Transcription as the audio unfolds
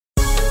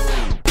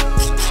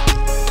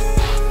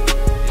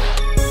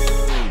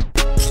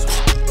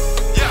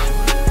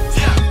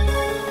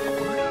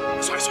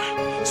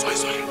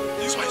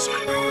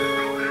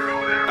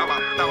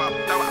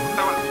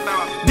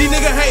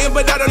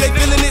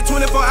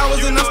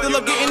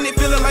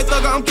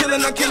I'm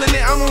killing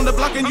it. I'm on the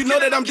block and you know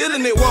that I'm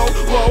dealing it. Whoa,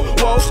 whoa,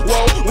 whoa,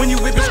 whoa. When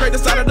you whip it straight the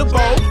side of the bowl.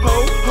 Ho,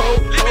 ho,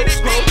 ho,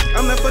 ho.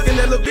 I'm not fucking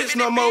that little bitch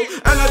no more.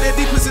 I know that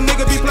deep pussy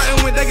nigga be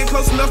plotting when they get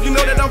close enough. You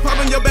know that I'm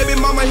popping. Your baby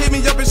mama hit me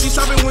up and she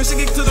shopping. When she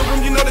get to the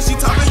room, you know that she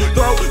topping.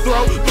 Throw,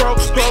 throw, throw,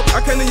 throw. I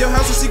came to your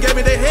house and she gave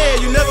me that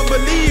head. You never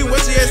believe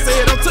what she had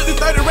said. I took the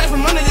 30 racks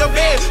from under your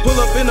bed. Pull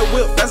up in the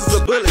whip, fast as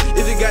a bullet.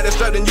 If you got that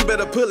strap, then you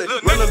better pull it.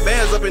 Run them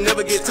bands up and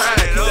never get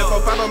tired. Keep that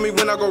 4-5 on me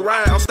when I go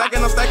ride. I'm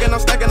stacking, I'm stacking,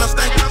 I'm stacking, I'm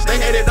stacking. They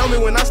hated on me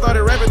when I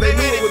started rapping. They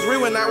knew it was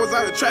real when I was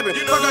out here trapping.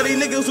 Fuck all these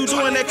niggas who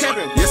doing that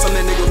capping. Yes, I'm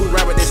that nigga who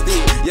rap with that stick.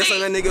 Yes,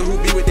 I'm that nigga who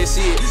be with that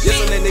shit. Yes,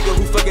 I'm that nigga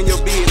who fucking your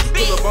bitch.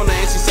 Pull up on her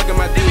and she sucking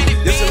my dick.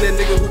 Yes, I'm that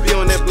nigga who be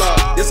on that block.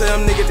 Yes,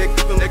 I'm nigga that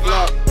keep on that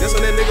Glock. Yes,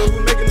 I'm that nigga who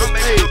making them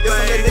pay. Yes,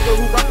 I'm that nigga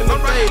who rocking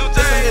them pay.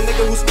 Yes, I'm that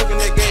nigga who smoking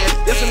that gas.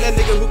 Yes, I'm that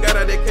nigga who got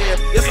out that cash.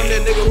 Yes, I'm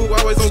that nigga who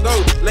always on go,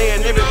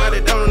 laying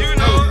everybody down on the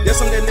floor. Yes,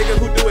 I'm that nigga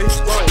who do it, he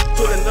strong.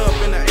 Pulling up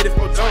in the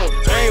 84 dome.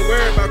 I ain't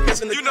worried about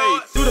catching the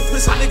cage. Do the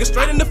pussy nigga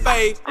straight in the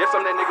face. Yes,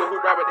 I'm that nigga who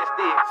rap with that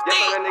stick. Yes,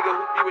 I'm that nigga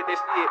who be with that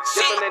shit.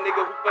 Yes, I'm that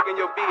nigga who fucking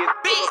your bitch.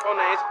 Pull up on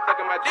her and she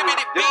sucking my dick.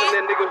 Yes, I'm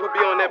that nigga who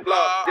be on that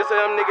block. Yes,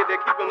 I'm nigga that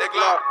keep on that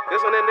Glock.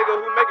 Yes, I'm that nigga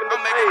who making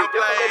them pay.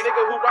 Yes, I'm that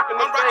nigga who rocking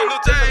them pay.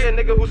 Yes, I'm that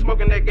nigga who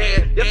smoking that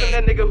gas. Yes, I'm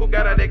that nigga who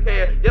got out that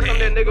cash. Yes, I'm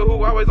that nigga who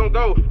always on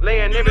go,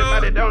 laying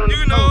everybody down on the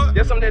floor.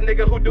 Yes, I'm that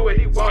nigga who do it,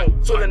 he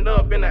won't. Pulling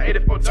up in the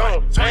 84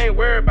 dome. I ain't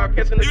worried about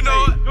catching the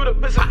cage. Do the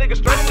pussy nigga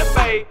straight in the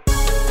face.